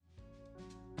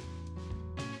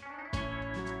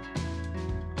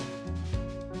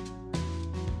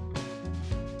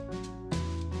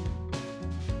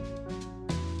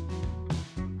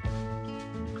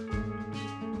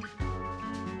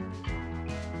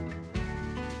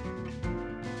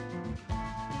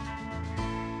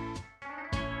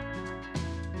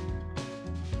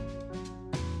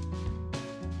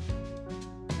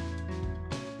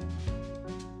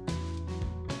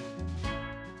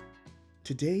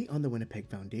Today on the Winnipeg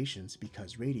Foundation's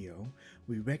Because Radio,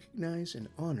 we recognize and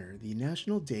honor the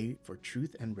National Day for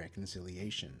Truth and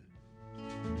Reconciliation.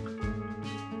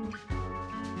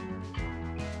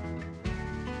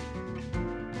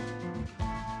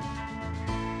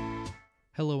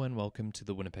 Hello and welcome to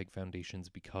the Winnipeg Foundation's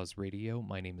Because Radio.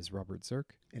 My name is Robert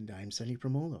Zirk. And I'm Sonny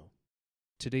Promolo.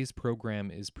 Today's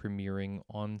program is premiering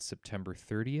on September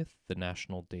 30th, the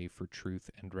National Day for Truth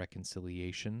and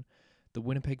Reconciliation. The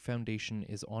Winnipeg Foundation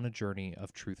is on a journey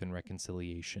of truth and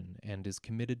reconciliation and is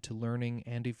committed to learning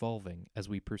and evolving as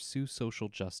we pursue social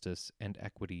justice and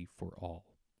equity for all.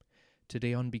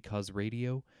 Today on Because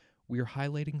Radio, we are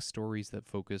highlighting stories that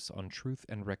focus on truth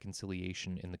and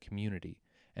reconciliation in the community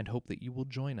and hope that you will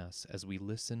join us as we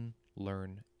listen,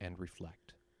 learn, and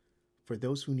reflect. For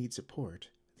those who need support,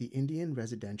 the Indian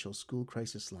Residential School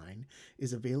Crisis Line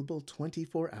is available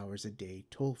 24 hours a day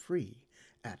toll-free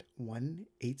at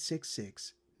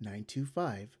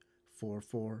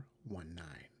 1-866-925-4419.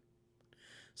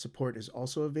 Support is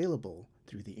also available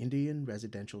through the Indian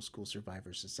Residential School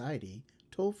Survivors Society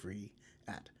toll-free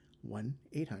at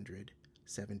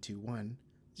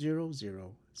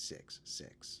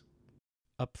 1-800-721-0066.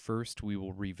 Up first, we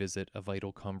will revisit a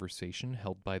vital conversation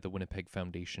held by the Winnipeg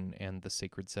Foundation and the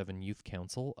Sacred Seven Youth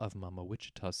Council of Mama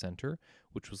Wichita Center,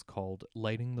 which was called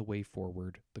Lighting the Way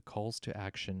Forward, The Calls to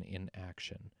Action in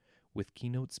Action, with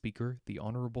keynote speaker the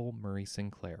Honorable Murray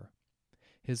Sinclair.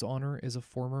 His Honor is a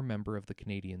former member of the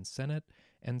Canadian Senate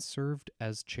and served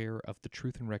as chair of the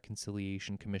Truth and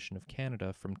Reconciliation Commission of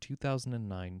Canada from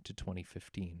 2009 to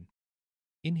 2015.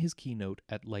 In his keynote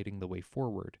at Lighting the Way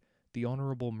Forward, the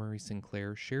Honorable Murray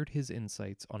Sinclair shared his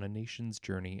insights on a nation's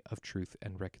journey of truth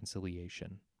and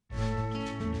reconciliation.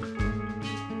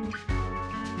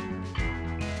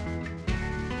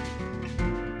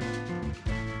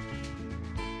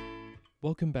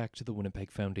 Welcome back to the Winnipeg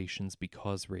Foundation's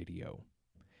Because Radio.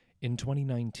 In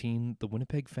 2019, the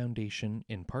Winnipeg Foundation,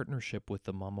 in partnership with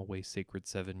the Mama Way Sacred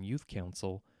Seven Youth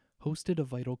Council, hosted a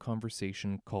vital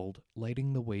conversation called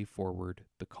Lighting the Way Forward,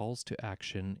 The Calls to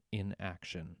Action in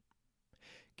Action.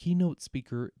 Keynote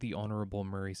speaker, the Honorable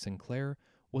Murray Sinclair,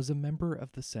 was a member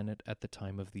of the Senate at the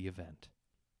time of the event.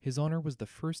 His Honor was the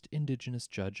first Indigenous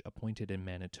judge appointed in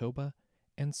Manitoba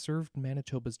and served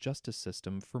Manitoba's justice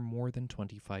system for more than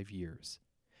 25 years.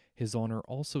 His Honor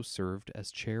also served as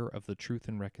chair of the Truth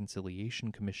and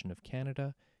Reconciliation Commission of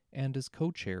Canada and as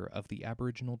co-chair of the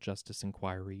Aboriginal Justice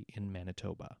Inquiry in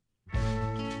Manitoba.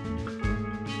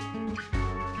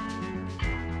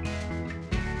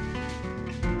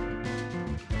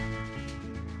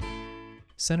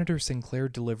 Senator Sinclair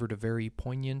delivered a very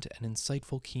poignant and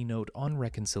insightful keynote on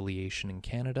reconciliation in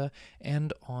Canada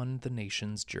and on the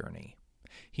nation's journey.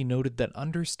 He noted that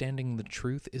understanding the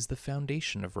truth is the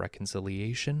foundation of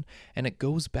reconciliation, and it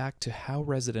goes back to how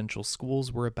residential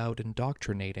schools were about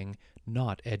indoctrinating,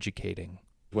 not educating.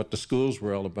 What the schools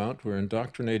were all about were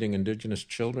indoctrinating Indigenous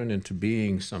children into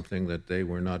being something that they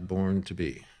were not born to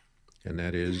be, and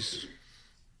that is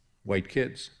white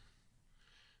kids.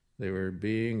 They were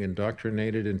being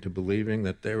indoctrinated into believing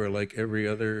that they were like every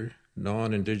other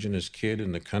non-Indigenous kid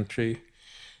in the country,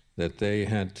 that they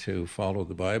had to follow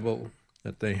the Bible,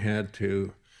 that they had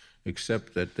to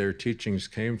accept that their teachings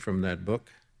came from that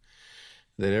book,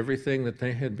 that everything that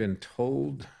they had been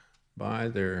told by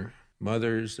their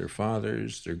mothers, their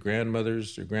fathers, their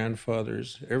grandmothers, their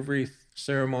grandfathers, every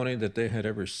ceremony that they had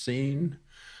ever seen,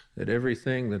 that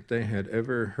everything that they had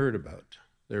ever heard about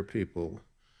their people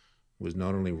was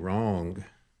not only wrong,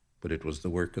 but it was the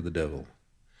work of the devil.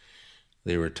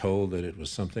 They were told that it was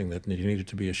something that they needed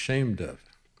to be ashamed of.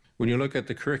 When you look at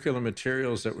the curriculum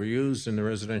materials that were used in the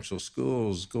residential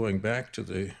schools going back to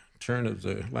the turn of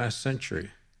the last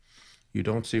century, you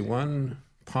don't see one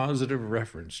positive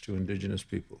reference to Indigenous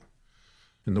people.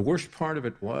 And the worst part of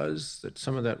it was that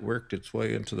some of that worked its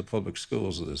way into the public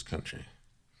schools of this country,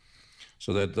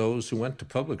 so that those who went to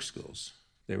public schools,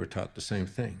 they were taught the same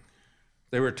thing.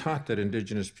 They were taught that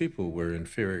Indigenous people were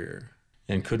inferior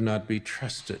and could not be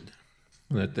trusted,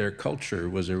 and that their culture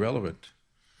was irrelevant.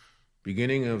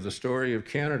 Beginning of the story of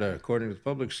Canada, according to the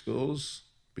public schools,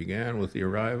 began with the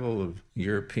arrival of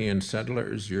European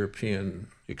settlers, European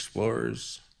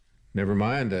explorers. Never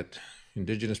mind that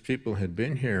Indigenous people had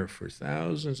been here for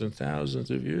thousands and thousands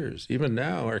of years. Even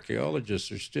now,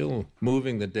 archaeologists are still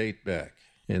moving the date back,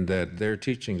 and that their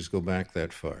teachings go back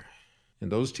that far.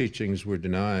 And those teachings were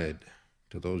denied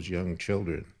to those young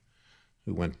children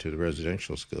who went to the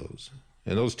residential schools.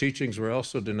 And those teachings were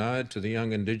also denied to the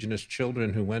young Indigenous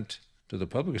children who went to the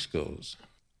public schools.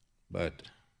 But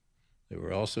They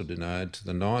were also denied to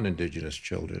the non-Indigenous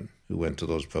children who went to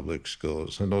those public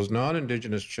schools. And those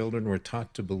non-Indigenous children were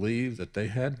taught to believe that they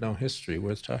had no history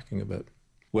worth talking about.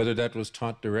 Whether that was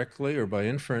taught directly or by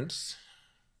inference,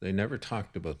 they never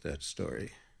talked about that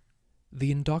story.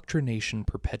 The indoctrination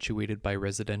perpetuated by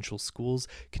residential schools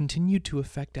continued to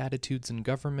affect attitudes in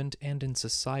government and in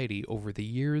society over the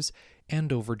years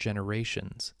and over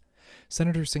generations.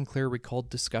 Senator Sinclair recalled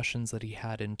discussions that he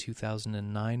had in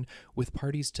 2009 with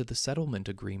parties to the settlement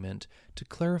agreement to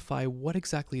clarify what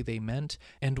exactly they meant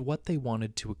and what they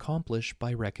wanted to accomplish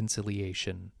by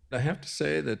reconciliation. I have to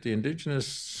say that the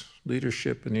Indigenous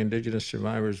leadership and the Indigenous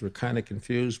survivors were kind of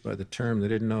confused by the term. They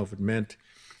didn't know if it meant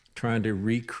trying to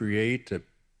recreate a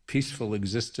peaceful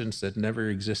existence that never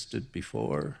existed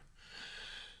before,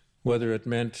 whether it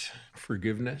meant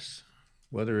forgiveness,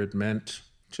 whether it meant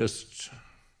just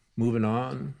moving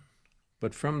on.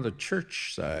 But from the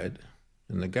church side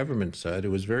and the government side, it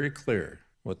was very clear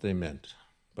what they meant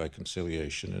by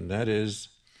conciliation, and that is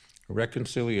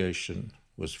reconciliation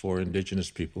was for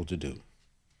Indigenous people to do,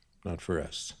 not for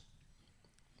us.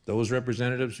 Those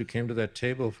representatives who came to that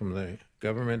table from the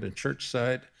government and church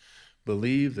side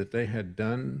believed that they had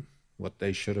done what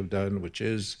they should have done, which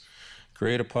is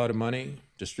create a pot of money,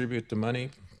 distribute the money,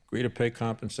 agree to pay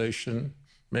compensation,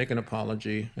 make an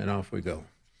apology, and off we go.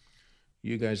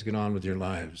 You guys get on with your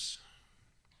lives.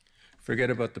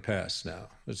 Forget about the past now.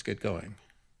 Let's get going.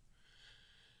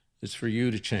 It's for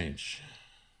you to change.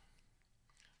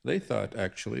 They thought,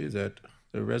 actually, that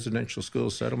the residential school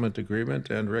settlement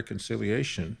agreement and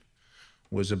reconciliation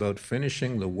was about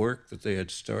finishing the work that they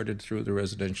had started through the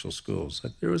residential schools.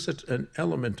 That there was an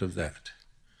element of that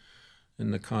in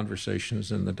the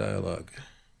conversations and the dialogue.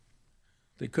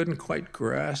 They couldn't quite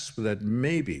grasp that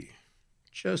maybe,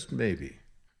 just maybe,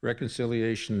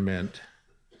 reconciliation meant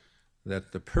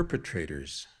that the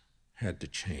perpetrators had to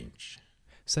change.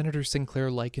 Senator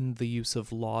Sinclair likened the use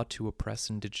of law to oppress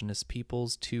Indigenous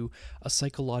peoples to a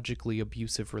psychologically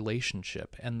abusive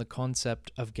relationship and the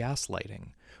concept of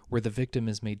gaslighting, where the victim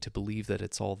is made to believe that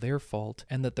it's all their fault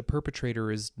and that the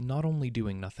perpetrator is not only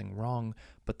doing nothing wrong,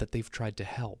 but that they've tried to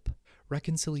help.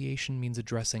 Reconciliation means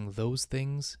addressing those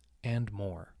things and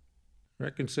more.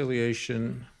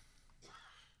 Reconciliation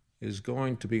is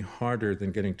going to be harder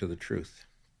than getting to the truth.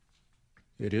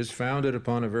 It is founded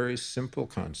upon a very simple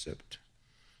concept,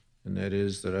 and that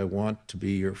is that I want to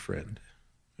be your friend,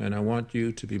 and I want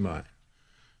you to be mine,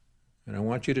 and I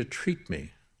want you to treat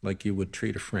me like you would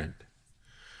treat a friend.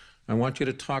 I want you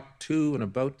to talk to and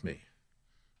about me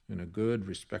in a good,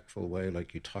 respectful way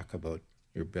like you talk about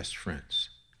your best friends.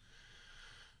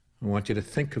 I want you to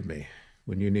think of me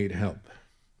when you need help.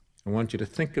 I want you to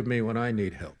think of me when I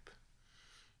need help.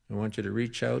 I want you to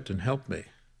reach out and help me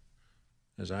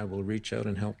as I will reach out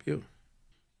and help you.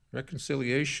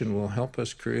 Reconciliation will help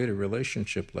us create a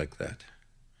relationship like that.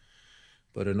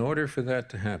 But in order for that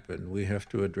to happen, we have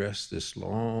to address this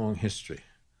long history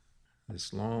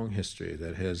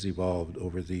that has evolved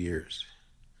over the years,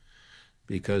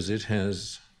 because it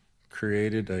has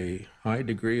created a high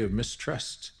degree of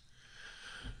mistrust,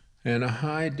 and a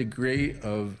high degree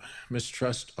of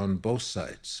mistrust on both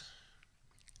sides,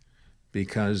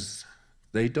 because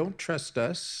they don't trust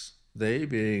us, they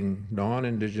being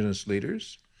non-Indigenous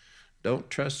leaders, don't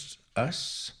trust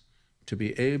us to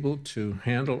be able to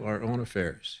handle our own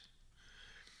affairs.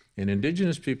 And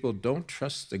Indigenous people don't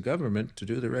trust the government to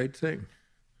do the right thing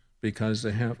because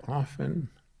they have often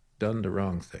done the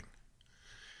wrong thing.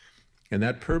 And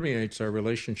that permeates our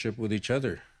relationship with each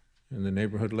other in the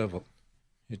neighborhood level.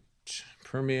 It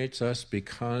permeates us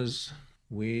because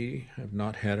we have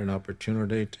not had an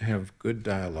opportunity to have good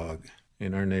dialogue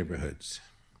in our neighborhoods.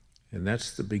 And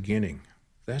that's the beginning.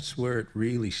 That's where it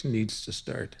really needs to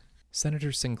start.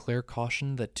 Senator Sinclair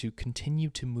cautioned that to continue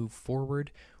to move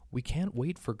forward, we can't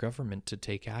wait for government to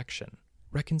take action.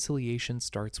 Reconciliation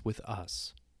starts with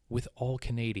us, with all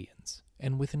Canadians,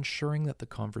 and with ensuring that the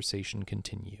conversation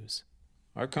continues.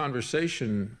 Our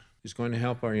conversation is going to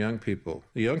help our young people.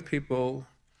 The young people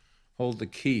hold the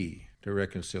key to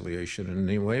reconciliation, and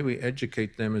the way we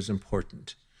educate them is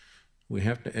important. We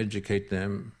have to educate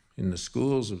them in the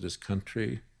schools of this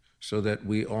country so that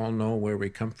we all know where we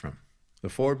come from. The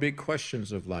 4 big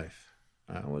questions of life.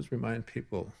 I always remind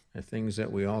people are things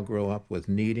that we all grow up with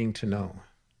needing to know.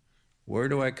 Where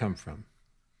do I come from?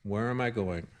 Where am I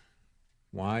going?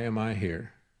 Why am I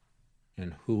here?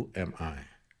 And who am I?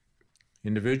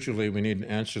 Individually, we need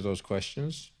to answer those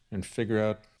questions and figure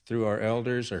out through our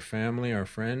elders, our family, our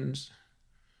friends,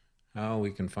 how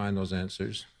we can find those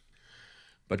answers.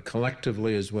 But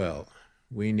collectively as well,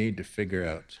 we need to figure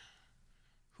out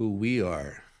who we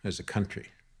are as a country.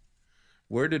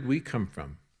 Where did we come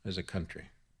from as a country?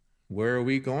 Where are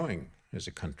we going as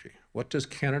a country? What does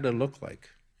Canada look like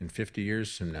in 50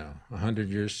 years from now, 100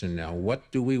 years from now? What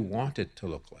do we want it to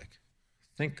look like?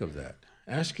 Think of that.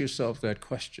 Ask yourself that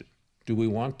question. Do we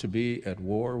want to be at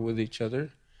war with each other,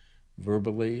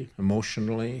 verbally,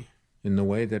 emotionally, in the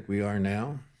way that we are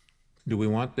now? Do we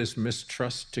want this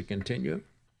mistrust to continue?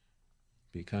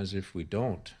 Because if we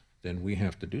don't, then we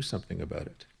have to do something about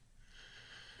it.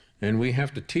 And we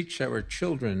have to teach our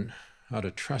children how to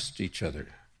trust each other,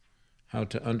 how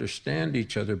to understand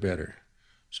each other better,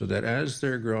 so that as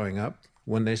they're growing up,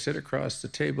 when they sit across the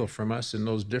table from us in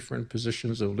those different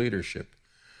positions of leadership,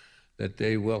 that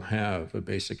they will have a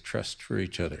basic trust for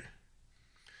each other.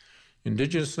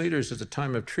 Indigenous leaders at the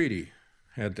time of treaty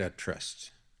had that trust.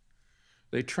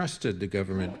 They trusted the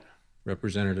government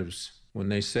representatives when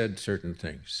they said certain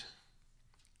things.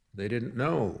 They didn't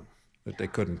know that they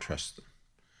couldn't trust them.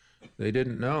 They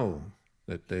didn't know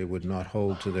that they would not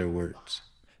hold to their words.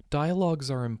 Dialogues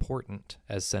are important,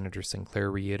 as Senator Sinclair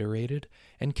reiterated,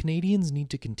 and Canadians need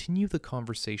to continue the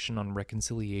conversation on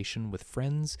reconciliation with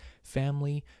friends,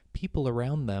 family, people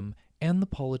around them, and the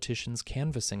politicians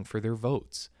canvassing for their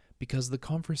votes, because the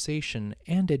conversation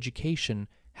and education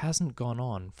hasn't gone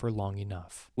on for long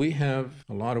enough. We have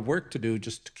a lot of work to do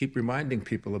just to keep reminding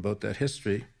people about that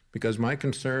history, because my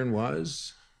concern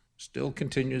was, still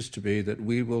continues to be, that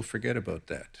we will forget about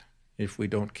that if we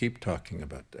don't keep talking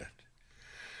about that.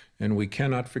 And we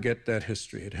cannot forget that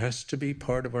history. It has to be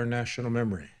part of our national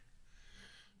memory.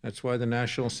 That's why the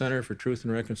National Centre for Truth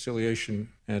and Reconciliation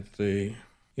at the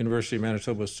University of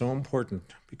Manitoba is so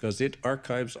important, because it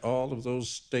archives all of those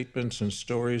statements and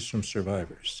stories from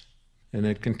survivors. And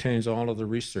it contains all of the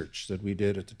research that we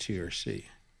did at the TRC.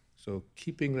 So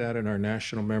keeping that in our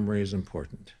national memory is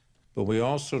important. But we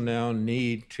also now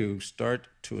need to start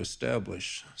to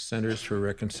establish centers for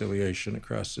reconciliation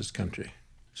across this country,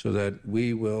 so that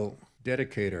we will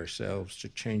dedicate ourselves to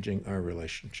changing our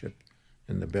relationship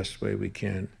in the best way we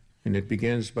can. And it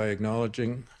begins by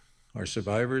acknowledging our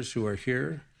survivors who are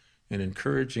here and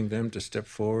encouraging them to step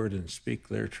forward and speak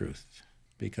their truth,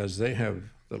 because they have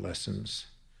the lessons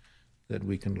that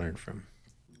we can learn from.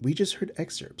 We just heard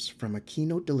excerpts from a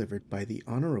keynote delivered by the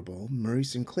Honorable Murray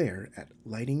Sinclair at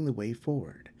Lighting the Way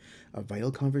Forward, a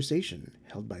vital conversation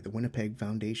held by the Winnipeg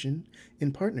Foundation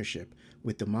in partnership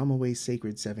with the Mamaway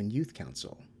Sacred Seven Youth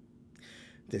Council.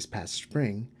 This past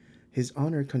spring, His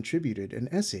Honor contributed an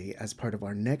essay as part of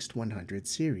our Next 100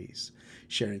 series,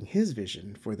 sharing his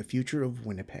vision for the future of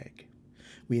Winnipeg.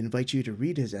 We invite you to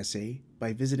read his essay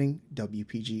by visiting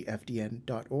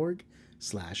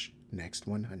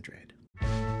wpgfdn.org/next100.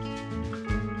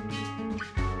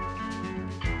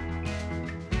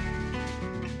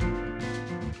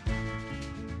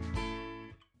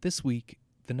 This week,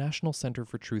 the National Centre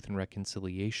for Truth and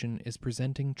Reconciliation is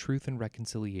presenting Truth and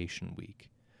Reconciliation Week,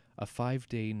 a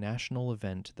 5-day national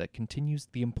event that continues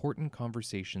the important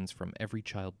conversations from Every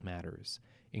Child Matters,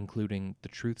 including the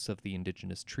truths of the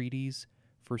Indigenous treaties,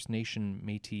 First Nation,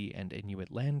 Métis, and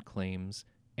Inuit land claims,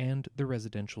 and the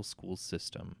residential school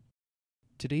system.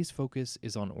 Today's focus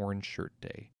is on Orange Shirt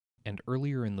Day, and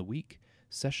earlier in the week,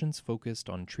 sessions focused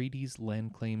on treaties,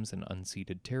 land claims and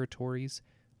unceded territories,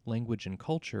 language and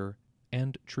culture,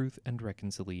 and truth and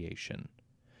reconciliation.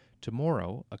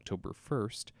 Tomorrow, October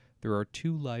 1st, there are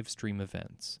 2 live stream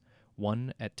events,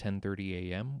 one at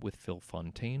 10:30 a.m. with Phil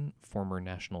Fontaine, former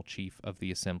National Chief of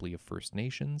the Assembly of First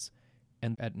Nations,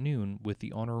 and at noon with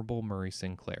the Honorable Murray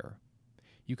Sinclair.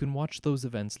 You can watch those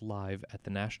events live at the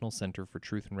National Centre for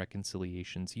Truth and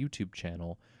Reconciliation's YouTube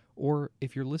channel, or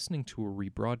if you're listening to a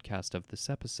rebroadcast of this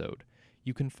episode,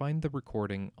 you can find the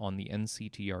recording on the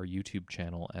NCTR YouTube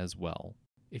channel as well.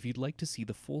 If you'd like to see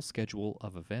the full schedule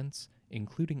of events,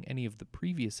 including any of the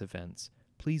previous events,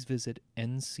 please visit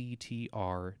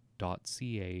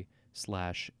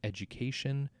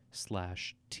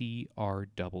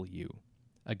nctr.ca/education/TRW.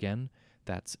 Again,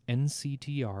 that's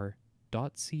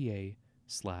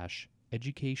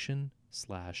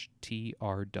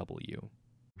nctr.ca/education/TRW.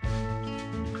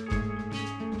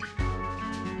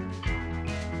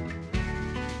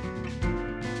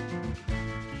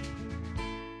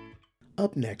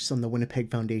 Up next on the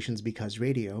Winnipeg Foundation's Because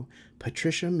Radio,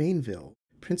 Patricia Mainville,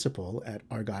 principal at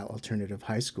Argyle Alternative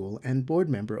High School and board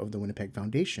member of the Winnipeg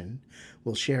Foundation,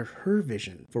 will share her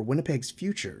vision for Winnipeg's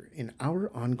future in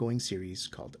our ongoing series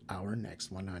called Our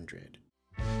Next 100.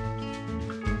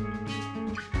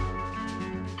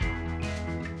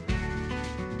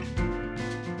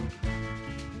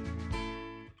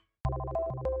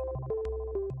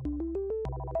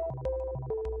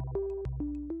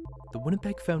 the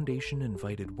Winnipeg Foundation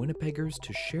invited Winnipeggers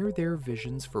to share their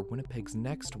visions for Winnipeg's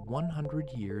next 100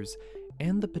 years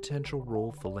and the potential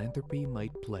role philanthropy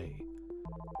might play.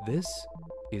 This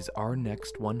is Our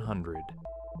Next 100.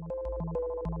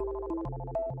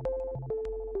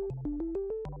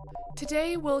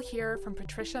 Today we'll hear from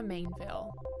Patricia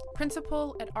Mainville,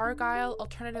 principal at Argyle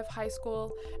Alternative High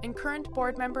School and current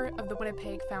board member of the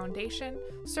Winnipeg Foundation,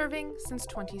 serving since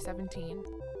 2017.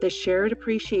 The shared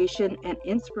appreciation and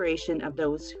inspiration of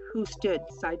those who stood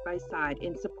side by side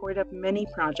in support of many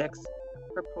projects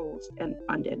proposed and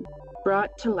funded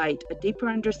brought to light a deeper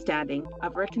understanding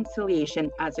of reconciliation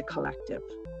as a collective.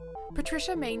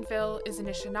 Patricia Mainville is an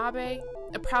Anishinaabe,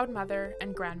 a proud mother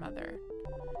and grandmother.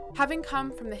 Having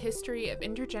come from the history of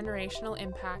intergenerational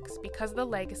impacts because of the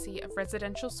legacy of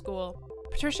residential school,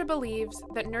 Patricia believes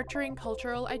that nurturing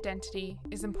cultural identity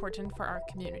is important for our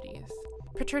communities.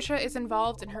 Patricia is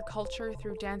involved in her culture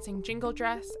through dancing jingle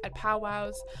dress at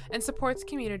powwows and supports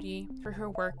community through her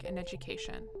work and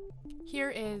education.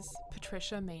 Here is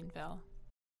Patricia Mainville.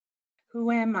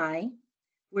 Who am I?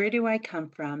 Where do I come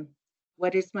from?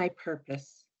 What is my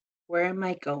purpose? Where am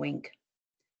I going?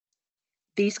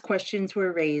 These questions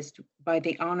were raised by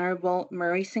the Honorable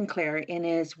Murray Sinclair in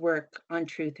his work on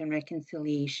truth and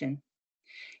reconciliation.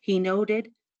 He noted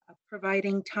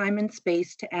providing time and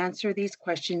space to answer these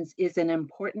questions is an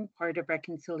important part of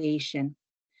reconciliation.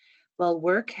 While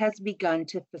work has begun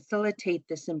to facilitate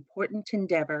this important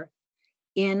endeavor,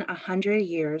 in 100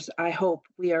 years, I hope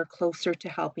we are closer to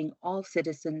helping all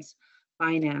citizens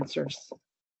find answers.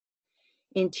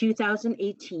 In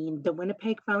 2018, the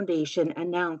Winnipeg Foundation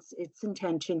announced its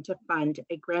intention to fund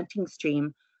a granting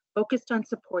stream focused on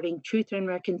supporting truth and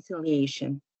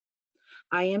reconciliation.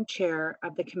 I am chair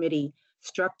of the committee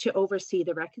struck to oversee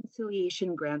the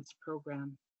Reconciliation Grants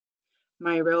Program.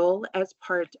 My role as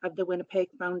part of the Winnipeg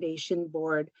Foundation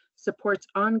Board supports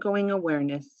ongoing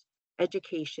awareness,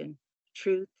 education,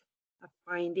 truth,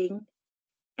 finding,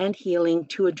 and healing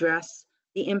to address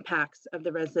the impacts of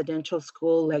the residential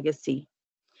school legacy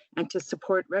and to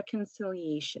support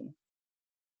reconciliation.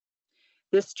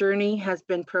 This journey has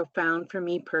been profound for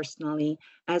me personally,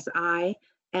 as I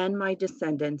and my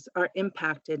descendants are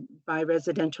impacted by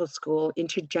residential school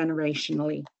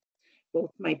intergenerationally.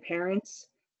 Both my parents,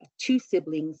 2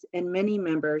 siblings, and many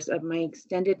members of my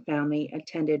extended family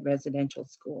attended residential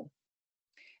school.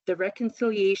 The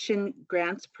Reconciliation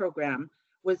Grants Program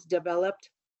was developed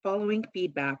following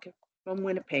feedback from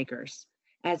Winnipeggers,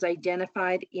 as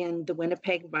identified in the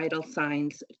Winnipeg Vital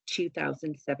Signs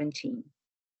 2017.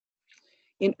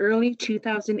 In early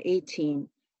 2018,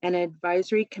 an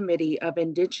advisory committee of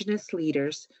Indigenous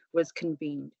leaders was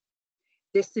convened.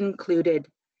 This included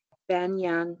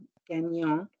Banyan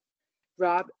Gagnon,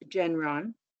 Rob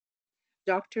Genron,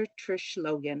 Dr. Trish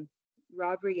Logan,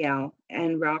 Rob Riel,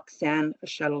 and Roxanne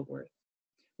Shuttleworth,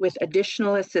 with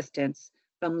additional assistance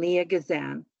from Leah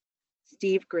Gazan,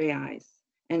 Steve Greyeyes,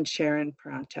 and Sharon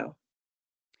Pranto.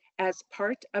 As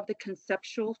part of the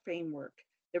conceptual framework,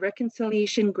 the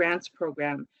Reconciliation Grants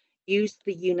Program used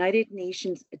the United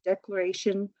Nations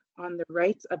Declaration on the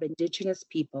Rights of Indigenous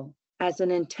People as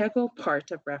an integral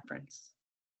part of reference.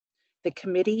 The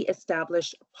committee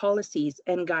established policies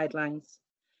and guidelines,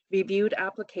 reviewed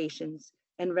applications,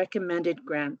 and recommended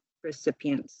grant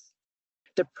recipients.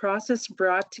 The process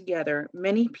brought together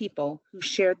many people who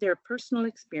shared their personal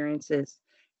experiences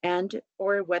and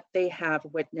or what they have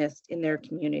witnessed in their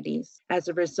communities as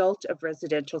a result of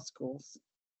residential schools.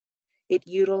 It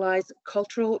utilized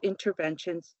cultural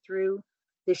interventions through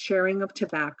the sharing of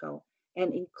tobacco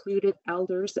and included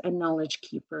elders and knowledge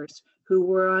keepers who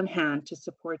were on hand to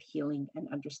support healing and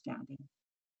understanding.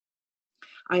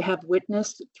 I have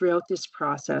witnessed throughout this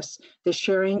process the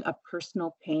sharing of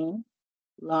personal pain,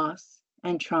 loss,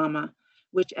 and trauma,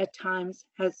 which at times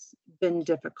has been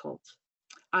difficult.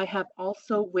 I have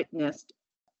also witnessed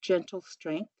gentle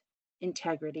strength,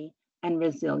 integrity, and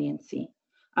resiliency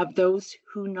of those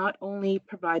who not only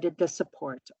provided the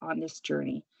support on this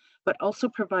journey, but also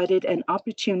provided an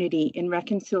opportunity in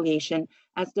reconciliation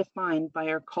as defined by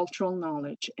our cultural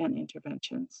knowledge and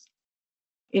interventions.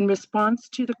 In response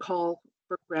to the call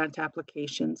for grant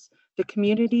applications, the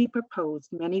community proposed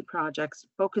many projects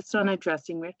focused on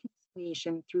addressing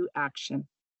reconciliation through action.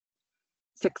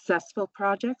 Successful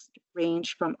projects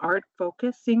range from art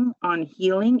focusing on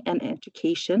healing and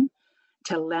education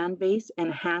to land-based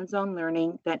and hands-on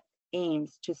learning that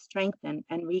aims to strengthen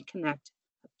and reconnect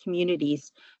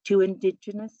communities to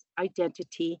Indigenous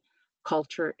identity,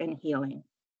 culture, and healing.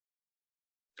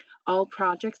 All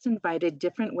projects invited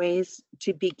different ways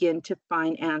to begin to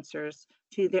find answers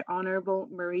to the Honorable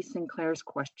Murray Sinclair's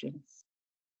questions.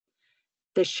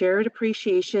 the shared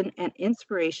appreciation and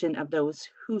inspiration of those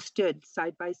who stood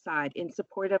side by side in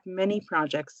support of many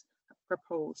projects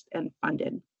proposed and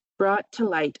funded, brought to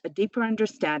light a deeper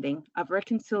understanding of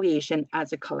reconciliation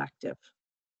as a collective.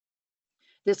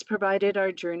 This provided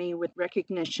our journey with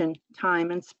recognition,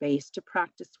 time, and space to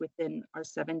practice within our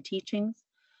 7 teachings: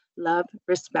 love,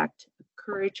 respect,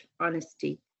 courage,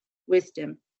 honesty,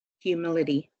 wisdom,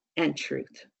 humility, and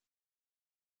truth.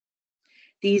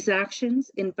 These actions,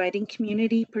 inviting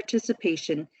community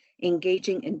participation,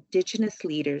 engaging Indigenous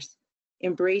leaders,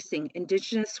 embracing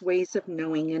Indigenous ways of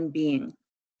knowing and being,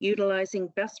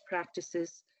 utilizing best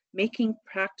practices, making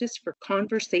practice for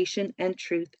conversation and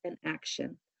truth and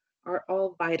action, are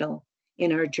all vital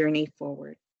in our journey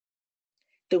forward.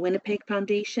 The Winnipeg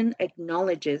Foundation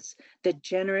acknowledges the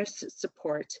generous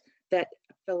support that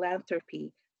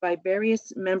philanthropy by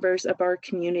various members of our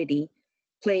community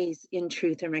plays in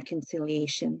truth and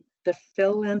reconciliation. The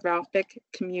Philanthropic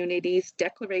Community's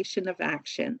Declaration of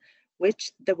Action,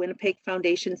 which the Winnipeg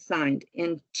Foundation signed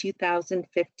in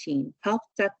 2015,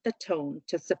 helped set the tone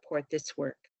to support this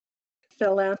work.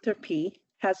 Philanthropy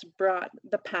has brought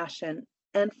the passion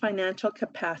and financial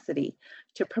capacity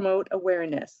to promote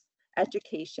awareness,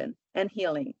 education, and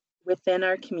healing within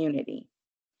our community.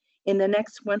 In the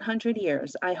next 100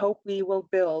 years, I hope we will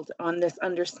build on this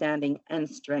understanding and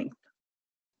strength.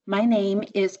 My name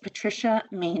is Patricia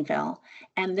Mainville,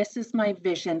 and this is my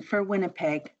vision for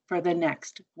Winnipeg for the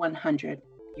next 100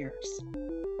 years.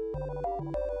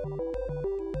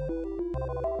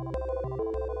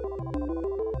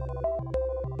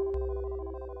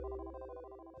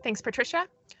 Thanks, Patricia.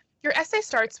 Your essay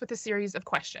starts with a series of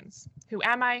questions. Who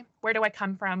am I? Where do I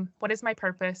come from? What is my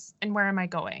purpose? And where am I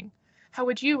going? How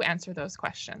would you answer those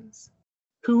questions?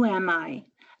 Who am I?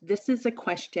 This is a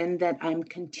question that I'm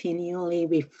continually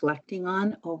reflecting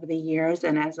on over the years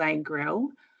and as I grow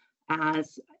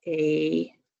as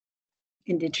a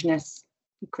Indigenous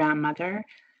grandmother,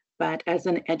 but as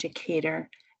an educator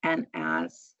and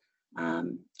as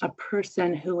a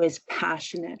person who is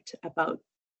passionate about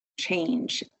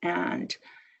change and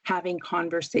having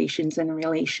conversations and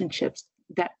relationships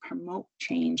that promote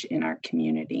change in our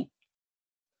community.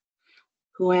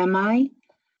 Who am I?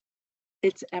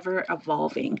 It's ever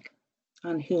evolving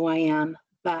on who I am,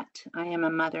 but I am a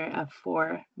mother of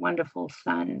 4 wonderful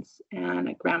sons and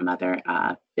a grandmother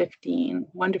of 15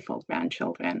 wonderful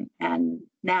grandchildren, and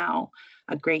now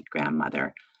a great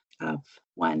grandmother of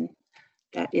one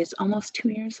that is almost 2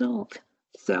 years old.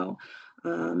 So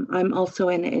I'm also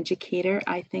an educator.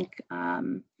 I think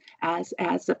as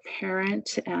a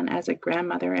parent and as a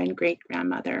grandmother and great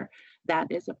grandmother,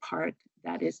 that is a part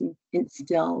that is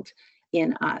instilled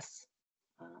in us,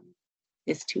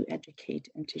 is to educate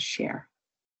and to share.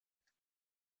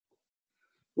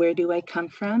 Where do I come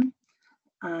from?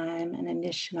 I'm an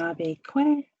Anishinaabe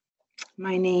Kwe.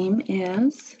 My name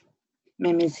is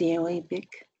Memizioebik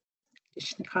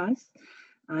Dishnikaz.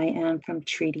 I am from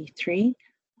Treaty 3,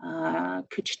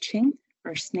 Couchiching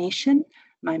First Nation.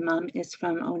 My mom is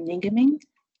from Onigaming,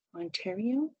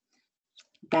 Ontario.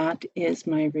 That is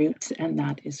my roots and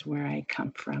that is where I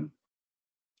come from.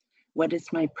 What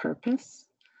is my purpose?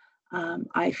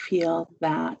 I feel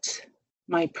that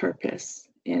my purpose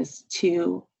is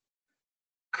to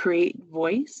create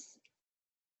voice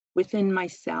within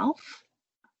myself,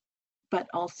 but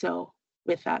also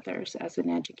with others as an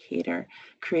educator,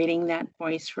 creating that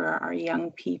voice for our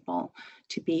young people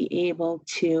to be able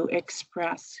to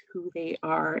express who they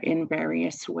are in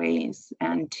various ways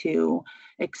and to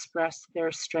express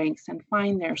their strengths and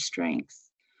find their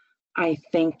strengths. I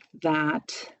think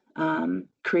that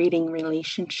creating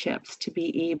relationships to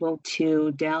be able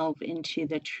to delve into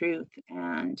the truth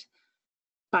and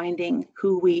finding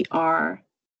who we are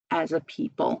as a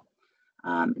people,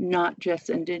 not just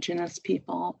Indigenous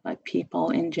people, but people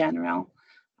in general,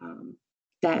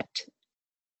 that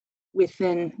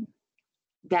within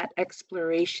that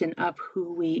exploration of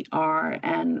who we are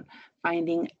and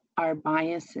finding our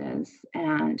biases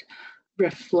and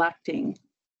reflecting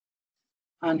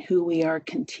on who we are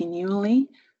continually,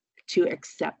 to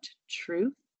accept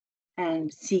truth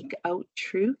and seek out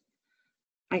truth.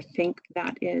 I think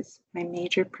that is my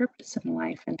major purpose in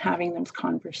life, and having those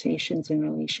conversations and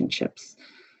relationships.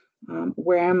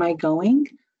 Where am I going?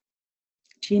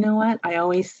 Do you know what? I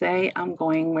always say I'm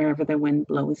going wherever the wind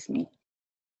blows me.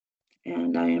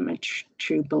 And I am a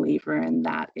true believer in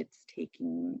that. It's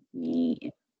taking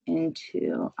me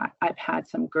into, I've had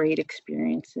some great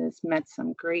experiences, met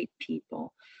some great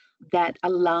people that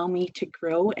allow me to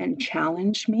grow and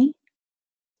challenge me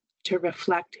to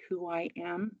reflect who I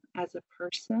am as a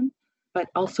person but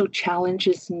also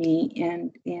challenges me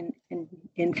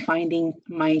in finding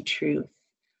my truth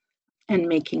and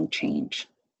making change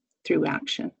through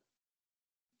action.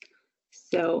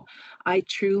 So I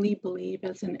truly believe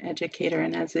as an educator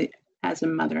and as a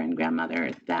mother and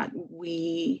grandmother that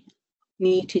we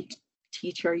need to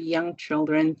teach our young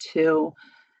children to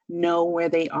know where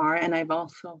they are. And I've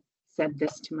also said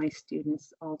this to my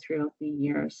students all throughout the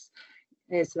years,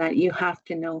 is that you have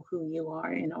to know who you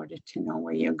are in order to know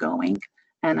where you're going.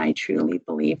 And I truly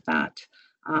believe that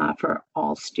for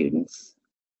all students,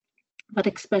 but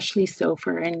especially so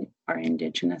for our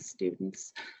Indigenous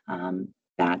students.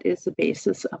 That is the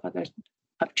basis of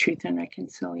Truth and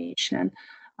Reconciliation,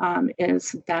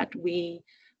 is that we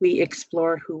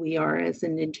explore who we are as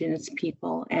Indigenous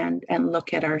people and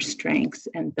look at our strengths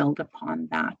and build upon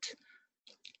that.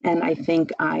 And I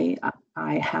think I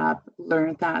have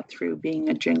learned that through being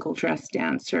a jingle dress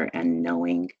dancer and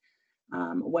knowing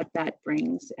what that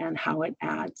brings and how it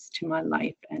adds to my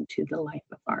life and to the life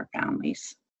of our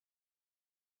families.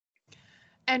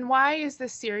 And why is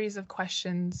this series of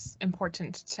questions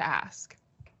important to ask?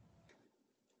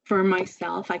 For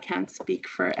myself, I can't speak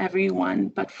for everyone,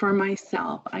 but for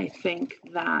myself, I think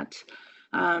that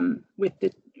with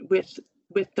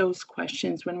those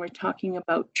questions, when we're talking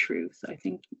about truth, I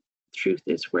think truth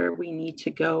is where we need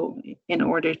to go in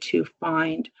order to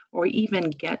find or even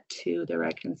get to the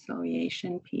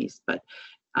reconciliation piece. But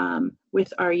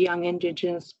with our young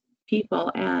Indigenous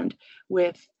people and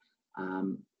with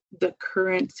the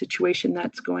current situation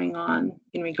that's going on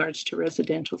in regards to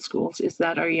residential schools, is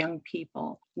that our young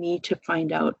people need to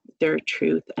find out their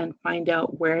truth and find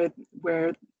out where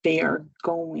they are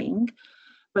going.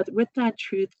 But with that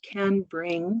truth can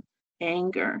bring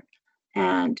anger.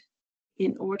 And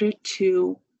in order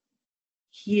to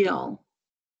heal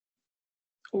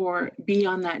or be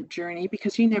on that journey,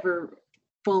 because you never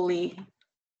fully,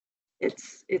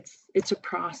 it's a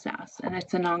process and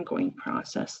it's an ongoing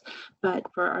process. But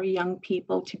for our young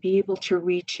people to be able to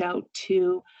reach out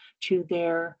to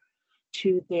their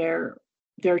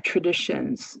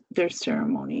traditions, their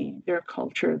ceremony, their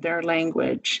culture, their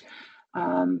language,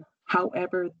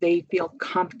 however they feel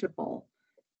comfortable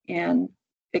in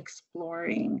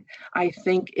exploring, I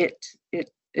think it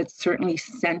certainly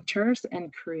centers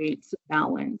and creates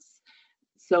balance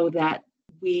so that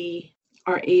we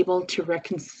are able to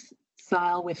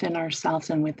reconcile within ourselves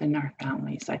and within our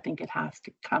families. I think it has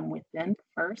to come within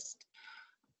first.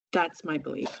 That's my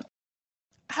belief.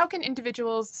 How can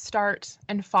individuals start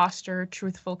and foster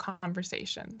truthful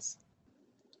conversations?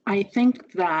 I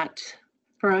think that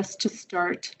for us to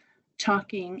start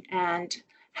talking and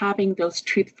having those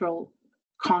truthful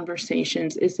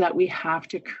conversations is that we have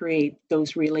to create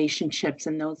those relationships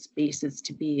and those spaces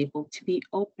to be able to be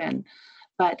open.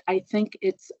 But I think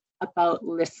it's about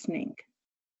listening.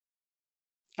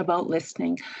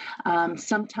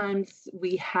 Sometimes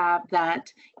we have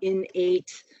that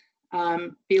innate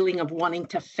feeling of wanting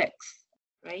to fix,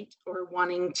 right? Or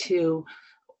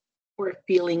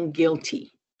feeling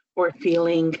guilty, or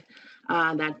feeling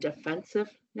that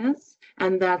defensiveness.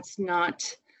 And that's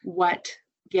not what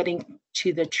getting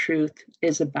to the truth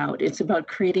is about. It's about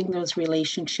creating those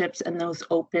relationships and those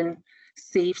open,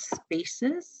 safe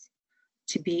spaces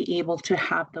to be able to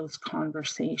have those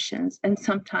conversations. And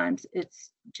sometimes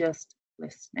it's just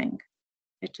listening.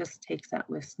 It just takes that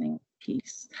listening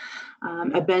piece.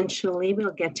 Eventually,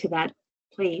 we'll get to that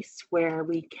place where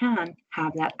we can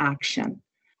have that action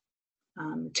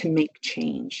to make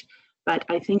change. But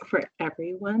I think for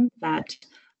everyone, that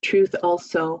truth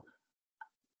also,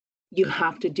 you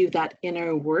have to do that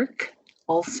inner work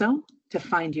also to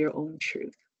find your own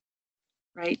truth,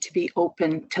 right? To be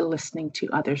open to listening to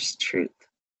others' truth.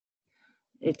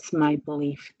 It's my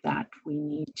belief that we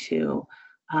need to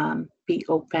be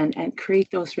open and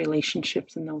create those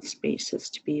relationships and those spaces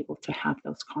to be able to have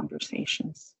those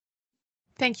conversations.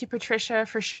 Thank you, Patricia,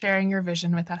 for sharing your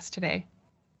vision with us today.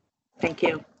 Thank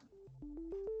you.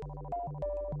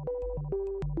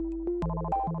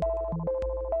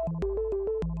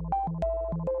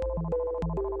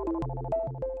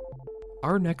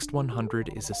 Our Next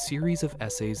 100 is a series of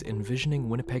essays envisioning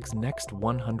Winnipeg's next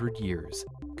 100 years,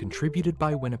 contributed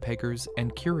by Winnipeggers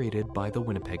and curated by the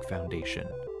Winnipeg Foundation.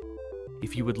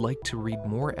 If you would like to read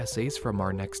more essays from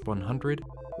our Next 100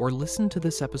 or listen to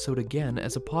this episode again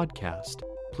as a podcast,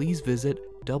 please visit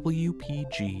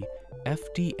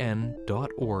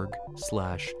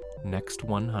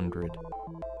wpgfdn.org/next100.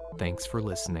 Thanks for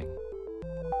listening.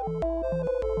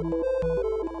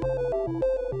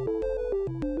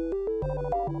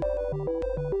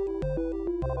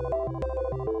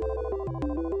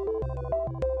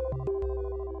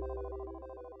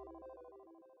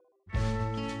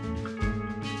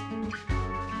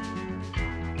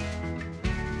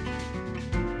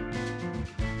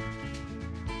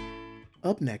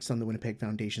 Up next on the Winnipeg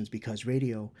Foundation's Because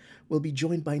Radio, we'll be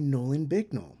joined by Nolan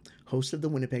Bicknell, host of the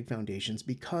Winnipeg Foundation's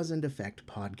Because and Effect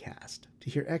podcast, to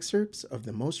hear excerpts of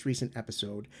the most recent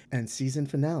episode and season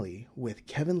finale with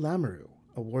Kevin Lamoureux,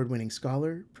 award-winning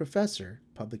scholar, professor,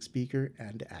 public speaker,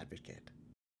 and advocate.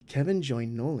 Kevin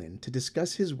joined Nolan to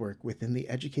discuss his work within the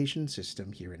education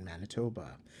system here in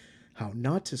Manitoba, how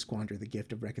not to squander the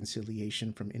gift of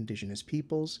reconciliation from Indigenous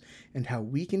peoples, and how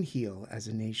we can heal as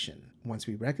a nation once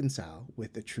we reconcile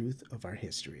with the truth of our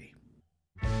history.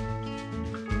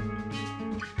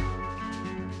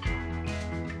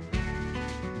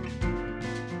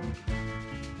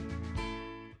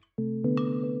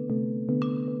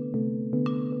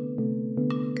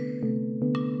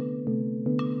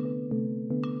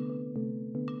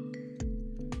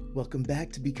 Welcome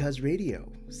back to Because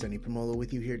Radio. Sonny Promolo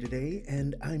with you here today,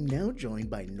 and I'm now joined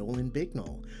by Nolan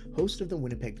Bicknell, host of the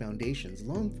Winnipeg Foundation's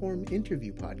long-form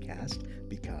interview podcast,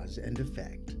 Because and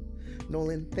Effect.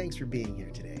 Nolan, thanks for being here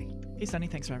today. Hey, Sonny,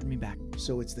 thanks for having me back.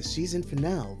 So it's the season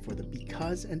finale for the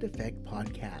Because and Effect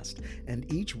podcast,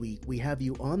 and each week we have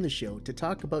you on the show to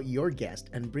talk about your guest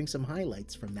and bring some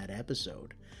highlights from that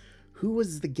episode. Who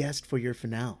was the guest for your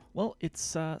finale? Well,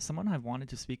 it's someone I've wanted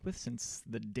to speak with since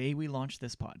the day we launched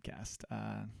this podcast,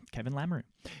 Kevin Lamoureux.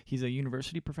 He's a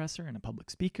university professor and a public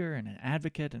speaker and an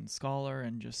advocate and scholar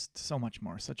and just so much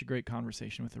more. Such a great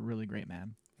conversation with a really great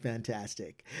man.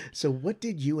 Fantastic. So what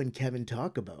did you and Kevin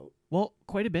talk about? Well,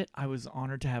 quite a bit. I was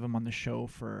honored to have him on the show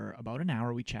for about an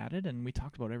hour. We chatted and we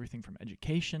talked about everything from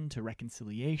education to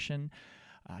reconciliation,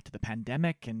 to the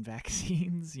pandemic and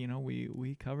vaccines. You know,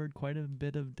 we covered quite a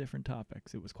bit of different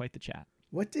topics. It was quite the chat.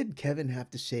 What did Kevin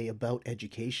have to say about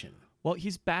education? Well,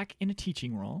 he's back in a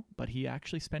teaching role, but he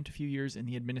actually spent a few years in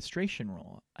the administration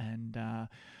role. And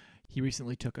he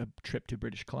recently took a trip to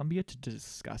British Columbia to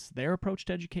discuss their approach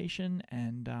to education.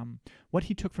 And what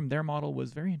he took from their model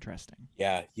was very interesting.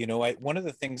 Yeah, you know, one of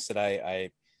the things that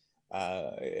I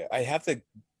have the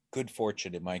good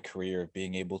fortune in my career of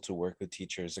being able to work with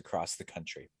teachers across the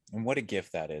country, and what a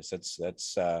gift that is.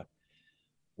 That's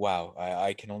wow.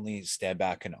 I can only stand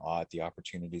back in awe at the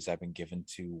opportunities I've been given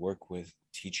to work with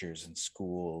teachers and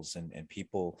schools and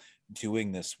people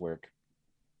doing this work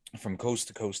from coast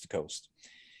to coast to coast.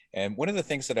 And one of the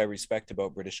things that I respect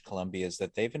about British Columbia is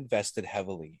that they've invested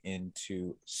heavily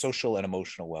into social and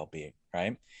emotional well-being,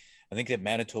 right? I think that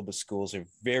Manitoba schools are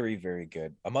very, very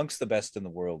good, amongst the best in the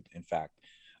world, in fact,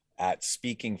 at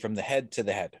speaking from the head to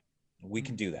the head. We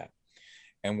can do that.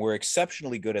 And we're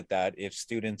exceptionally good at that if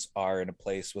students are in a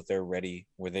place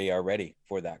where they are ready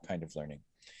for that kind of learning.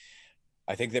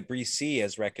 I think that BC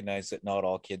has recognized that not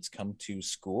all kids come to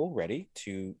school ready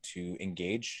to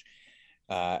engage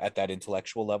at that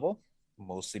intellectual level,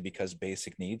 mostly because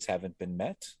basic needs haven't been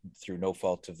met through no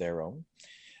fault of their own.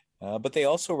 But they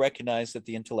also recognize that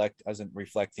the intellect doesn't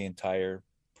reflect the entire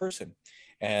person,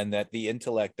 and that the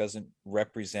intellect doesn't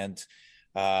represent,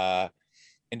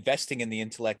 investing in the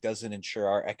intellect doesn't ensure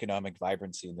our economic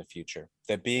vibrancy in the future.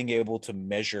 That being able to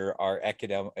measure our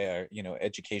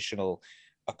educational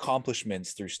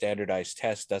accomplishments through standardized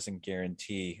tests doesn't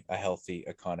guarantee a healthy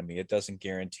economy. It doesn't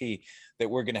guarantee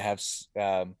that we're going to have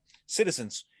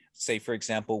citizens, say, for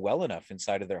example, well enough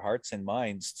inside of their hearts and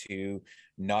minds to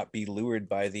not be lured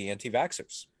by the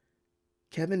anti-vaxxers.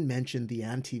 Kevin mentioned the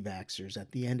anti-vaxxers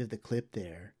at the end of the clip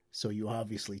there, so you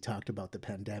obviously talked about the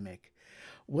pandemic.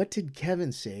 What did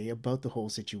Kevin say about the whole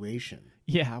situation?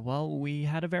 Yeah, well, we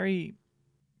had a very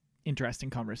interesting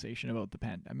conversation about the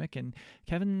pandemic, and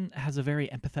Kevin has a very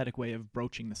empathetic way of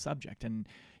broaching the subject. And,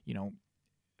 you know,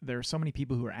 there are so many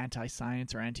people who are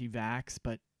anti-science or anti-vax,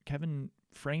 but Kevin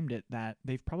framed it that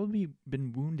they've probably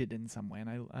been wounded in some way,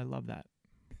 and I love that.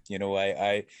 You know,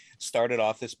 I started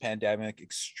off this pandemic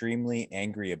extremely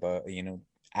angry about,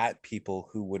 at people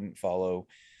who wouldn't follow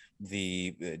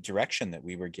the direction that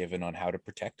we were given on how to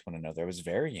protect one another. I was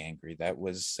very angry. That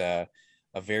was a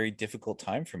very difficult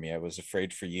time for me. I was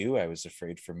afraid for you. I was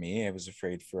afraid for me. I was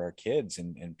afraid for our kids,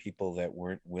 and people that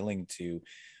weren't willing to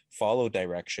follow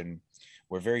direction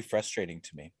were very frustrating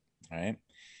to me. Right.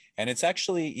 And it's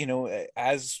actually,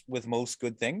 as with most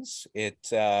good things,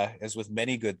 as with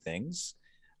many good things,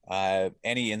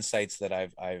 any insights that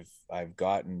I've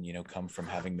gotten, come from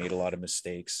having made a lot of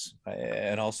mistakes,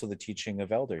 and also the teaching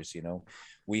of elders.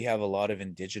 We have a lot of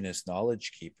Indigenous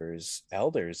knowledge keepers,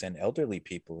 elders, and elderly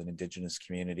people in Indigenous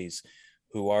communities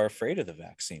who are afraid of the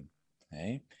vaccine.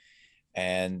 Okay?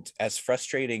 And as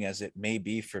frustrating as it may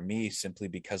be for me, simply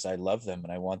because I love them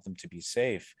and I want them to be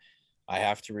safe, I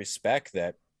have to respect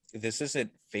that this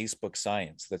isn't Facebook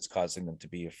science that's causing them to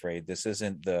be afraid. This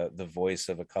isn't the voice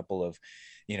of a couple of,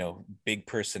 big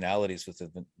personalities with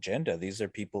an agenda. These are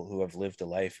people who have lived a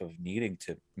life of needing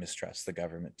to mistrust the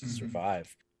government to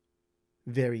survive.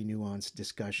 Very nuanced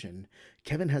discussion.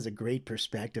 Kevin has a great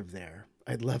perspective there.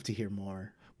 I'd love to hear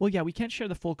more. Well, yeah, we can't share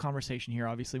the full conversation here.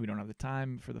 Obviously, we don't have the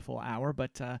time for the full hour,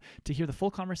 but to hear the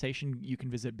full conversation, you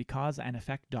can visit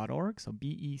becauseandeffect.org, so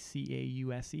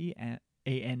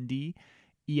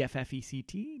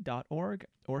BECAUSEANDEFFECT.org,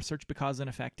 or search Because and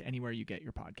Effect anywhere you get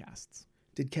your podcasts.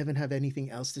 Did Kevin have anything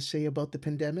else to say about the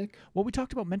pandemic? Well, we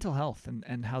talked about mental health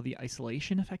and how the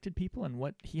isolation affected people, and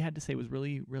what he had to say was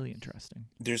really, really interesting.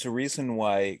 There's a reason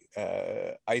why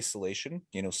isolation,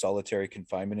 solitary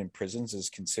confinement in prisons is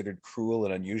considered cruel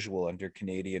and unusual under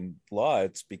Canadian law.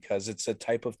 It's because it's a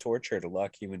type of torture to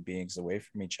lock human beings away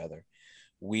from each other.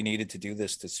 We needed to do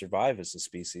this to survive as a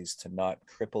species, to not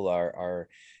cripple our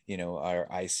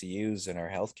ICUs and our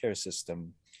healthcare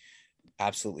system.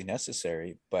 Absolutely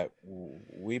necessary, but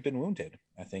we've been wounded,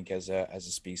 I think, as a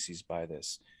species by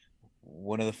this.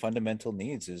 One of the fundamental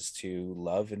needs is to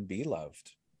love and be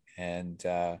loved. And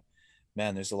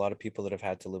man, there's a lot of people that have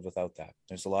had to live without that.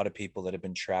 There's a lot of people that have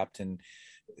been trapped in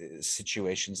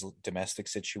situations, domestic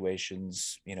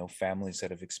situations, families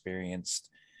that have experienced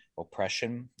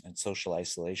oppression and social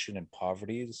isolation and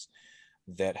poverties,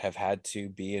 that have had to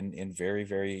be in very,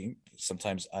 very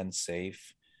sometimes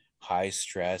unsafe, high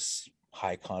stress,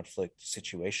 high conflict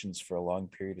situations for a long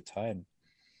period of time.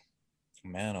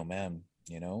 Man, oh man,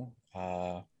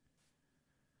 my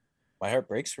heart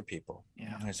breaks for people.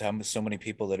 Yeah. There's so many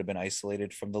people that have been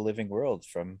isolated from the living world,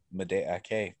 from Medea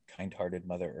Ake, kind-hearted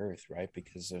Mother Earth, right?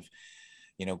 Because of,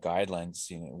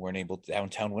 guidelines, weren't able to,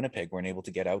 downtown Winnipeg, weren't able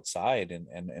to get outside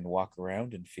and walk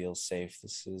around and feel safe.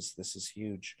 This is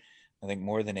huge. I think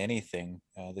more than anything,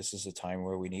 this is a time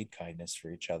where we need kindness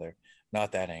for each other,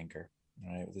 not that anger.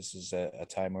 Right? This is a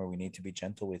time where we need to be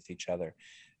gentle with each other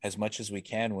as much as we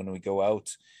can when we go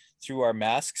out through our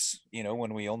masks,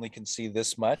 when we only can see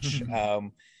this much,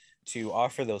 to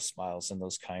offer those smiles and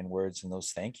those kind words and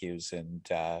those thank yous, and,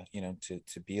 to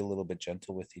be a little bit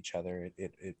gentle with each other.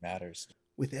 It matters.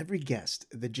 With every guest,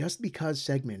 the Just Because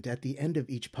segment at the end of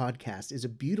each podcast is a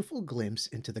beautiful glimpse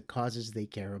into the causes they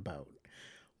care about.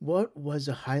 What was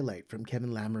a highlight from Kevin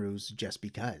Lamoureux's Just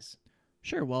Because?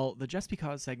 Sure. Well, the Just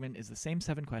Because segment is the same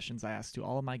 7 questions I ask to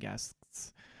all of my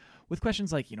guests, with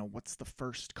questions like, what's the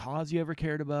first cause you ever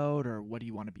cared about, or what do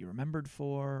you want to be remembered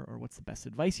for, or what's the best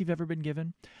advice you've ever been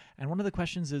given? And one of the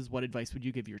questions is, what advice would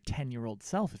you give your 10-year-old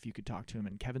self if you could talk to him?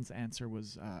 And Kevin's answer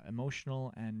was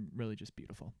emotional and really just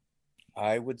beautiful.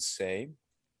 I would say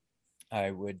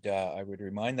I would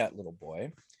remind that little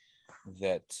boy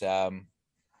that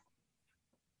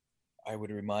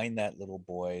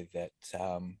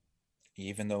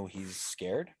even though he's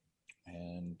scared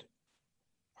and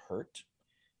hurt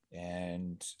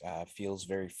and feels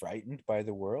very frightened by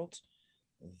the world,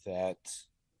 that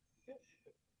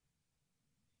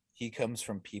he comes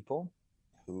from people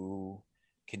who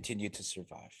continue to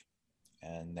survive,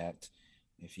 and that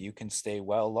if you can stay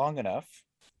well long enough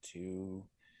to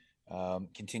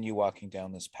continue walking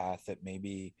down this path, that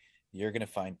maybe you're going to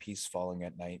find peace falling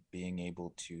at night, being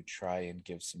able to try and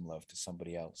give some love to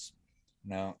somebody else.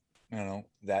 Now,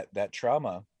 that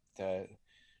trauma, the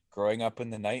growing up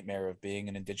in the nightmare of being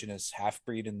an Indigenous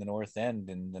half-breed in the North End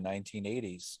in the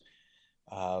 1980s,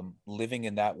 living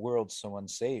in that world so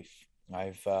unsafe,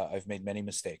 I've made many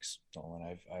mistakes,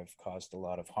 and I've caused a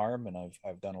lot of harm, and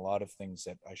I've done a lot of things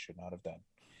that I should not have done.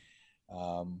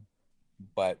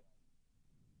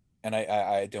 And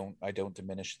I don't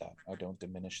diminish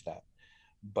that.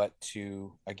 But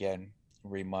to, again,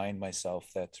 remind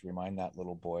that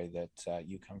little boy that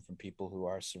you come from people who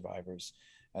are survivors,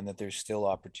 and that there's still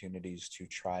opportunities to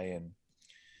try and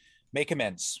make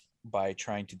amends by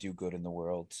trying to do good in the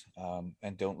world,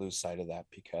 and don't lose sight of that,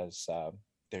 because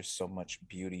there's so much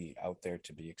beauty out there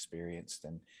to be experienced,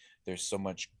 and there's so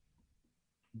much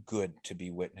good to be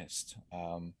witnessed.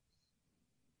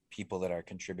 People that are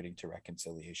contributing to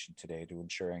reconciliation today, to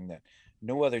ensuring that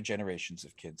no other generations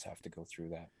of kids have to go through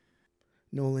that.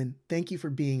 Nolan, thank you for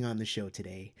being on the show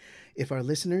today. If our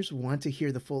listeners want to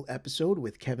hear the full episode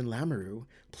with Kevin Lamoureux,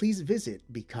 please visit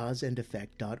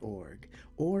becauseandeffect.org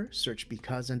or search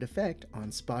Because and Effect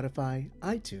on Spotify,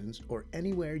 iTunes, or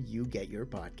anywhere you get your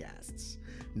podcasts.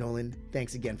 Nolan,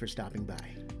 thanks again for stopping by.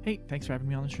 Hey, thanks for having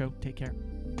me on the show. Take care.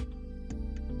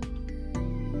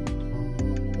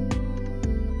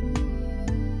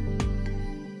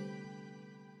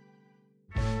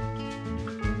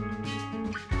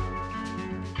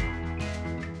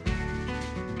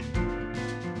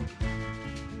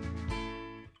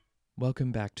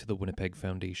 Welcome back to the Winnipeg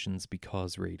Foundation's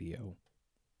Because Radio.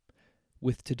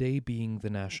 With today being the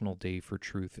National Day for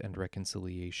Truth and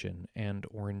Reconciliation and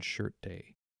Orange Shirt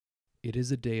Day, it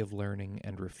is a day of learning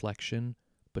and reflection,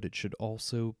 but it should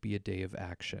also be a day of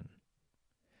action.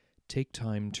 Take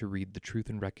time to read the Truth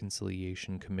and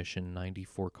Reconciliation Commission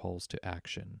 94 Calls to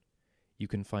Action. You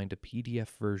can find a PDF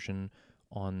version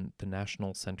on the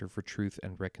National Center for Truth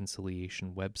and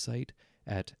Reconciliation website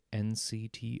at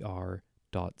nctr.ca.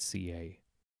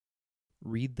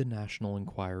 Read the National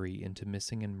Inquiry into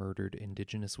Missing and Murdered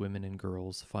Indigenous Women and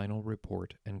Girls final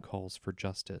report and calls for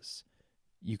justice.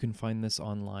 You can find this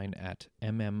online at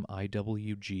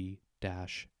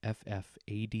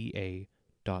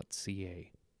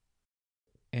mmiwg-ffada.ca.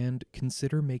 And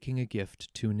consider making a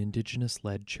gift to an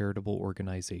Indigenous-led charitable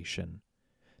organization.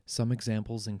 Some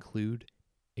examples include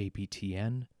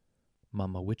APTN,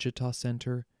 Mama Wichita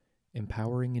Center,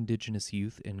 Empowering Indigenous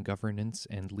Youth in Governance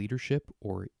and Leadership,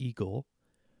 or EAGLE,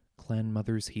 Clan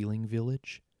Mothers Healing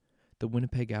Village, the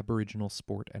Winnipeg Aboriginal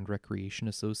Sport and Recreation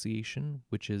Association,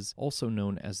 which is also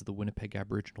known as the Winnipeg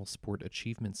Aboriginal Sport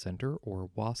Achievement Center, or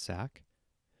WASAC,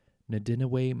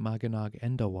 Nadinaway Maganag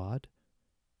Endawad,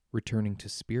 Returning to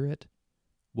Spirit,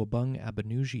 Wabung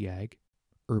Abanujiag,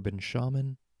 Urban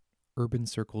Shaman, Urban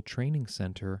Circle Training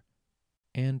Center,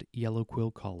 and Yellow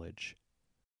Quill College.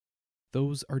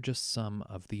 Those are just some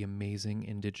of the amazing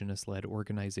Indigenous-led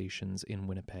organizations in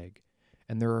Winnipeg,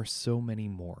 and there are so many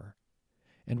more.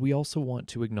 And we also want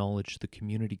to acknowledge the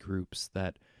community groups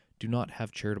that do not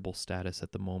have charitable status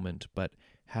at the moment, but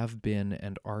have been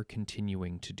and are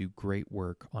continuing to do great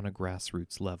work on a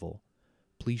grassroots level.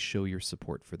 Please show your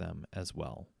support for them as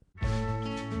well.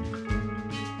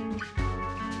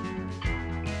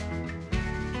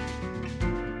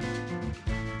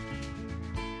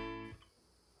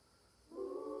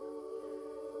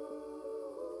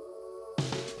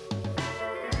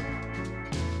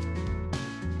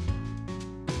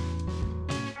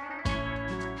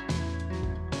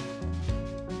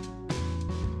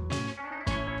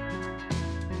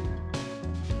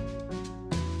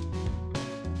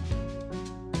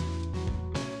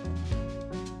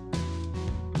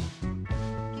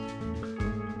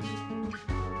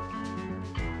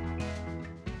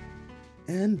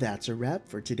 And that's a wrap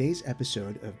for today's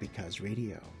episode of Because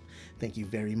Radio. Thank you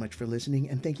very much for listening,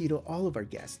 and thank you to all of our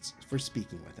guests for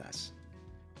speaking with us.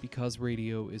 Because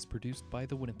Radio is produced by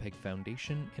the Winnipeg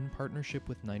Foundation in partnership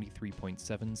with 93.7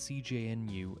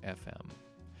 CJNU FM.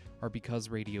 Our Because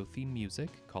Radio theme music,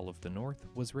 Call of the North,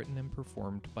 was written and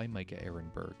performed by Micah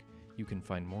Ehrenberg. You can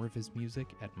find more of his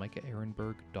music at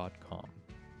micahehrenberg.com.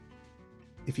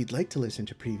 If you'd like to listen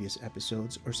to previous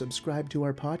episodes or subscribe to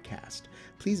our podcast,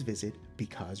 please visit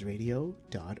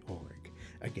becauseradio.org.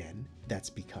 Again,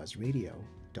 that's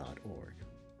becauseradio.org.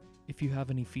 If you have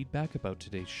any feedback about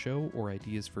today's show or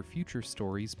ideas for future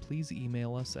stories, please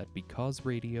email us at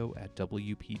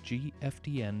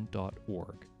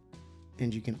becauseradio@wpgfdn.org.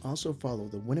 And you can also follow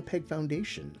the Winnipeg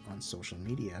Foundation on social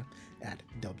media at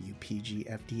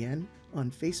WPGFDN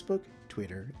on Facebook,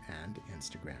 Twitter, and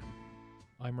Instagram.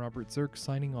 I'm Robert Zirk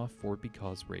signing off for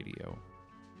Because Radio.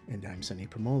 And I'm Sunny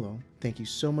Promolo. Thank you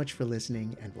so much for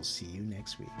listening, and we'll see you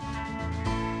next week.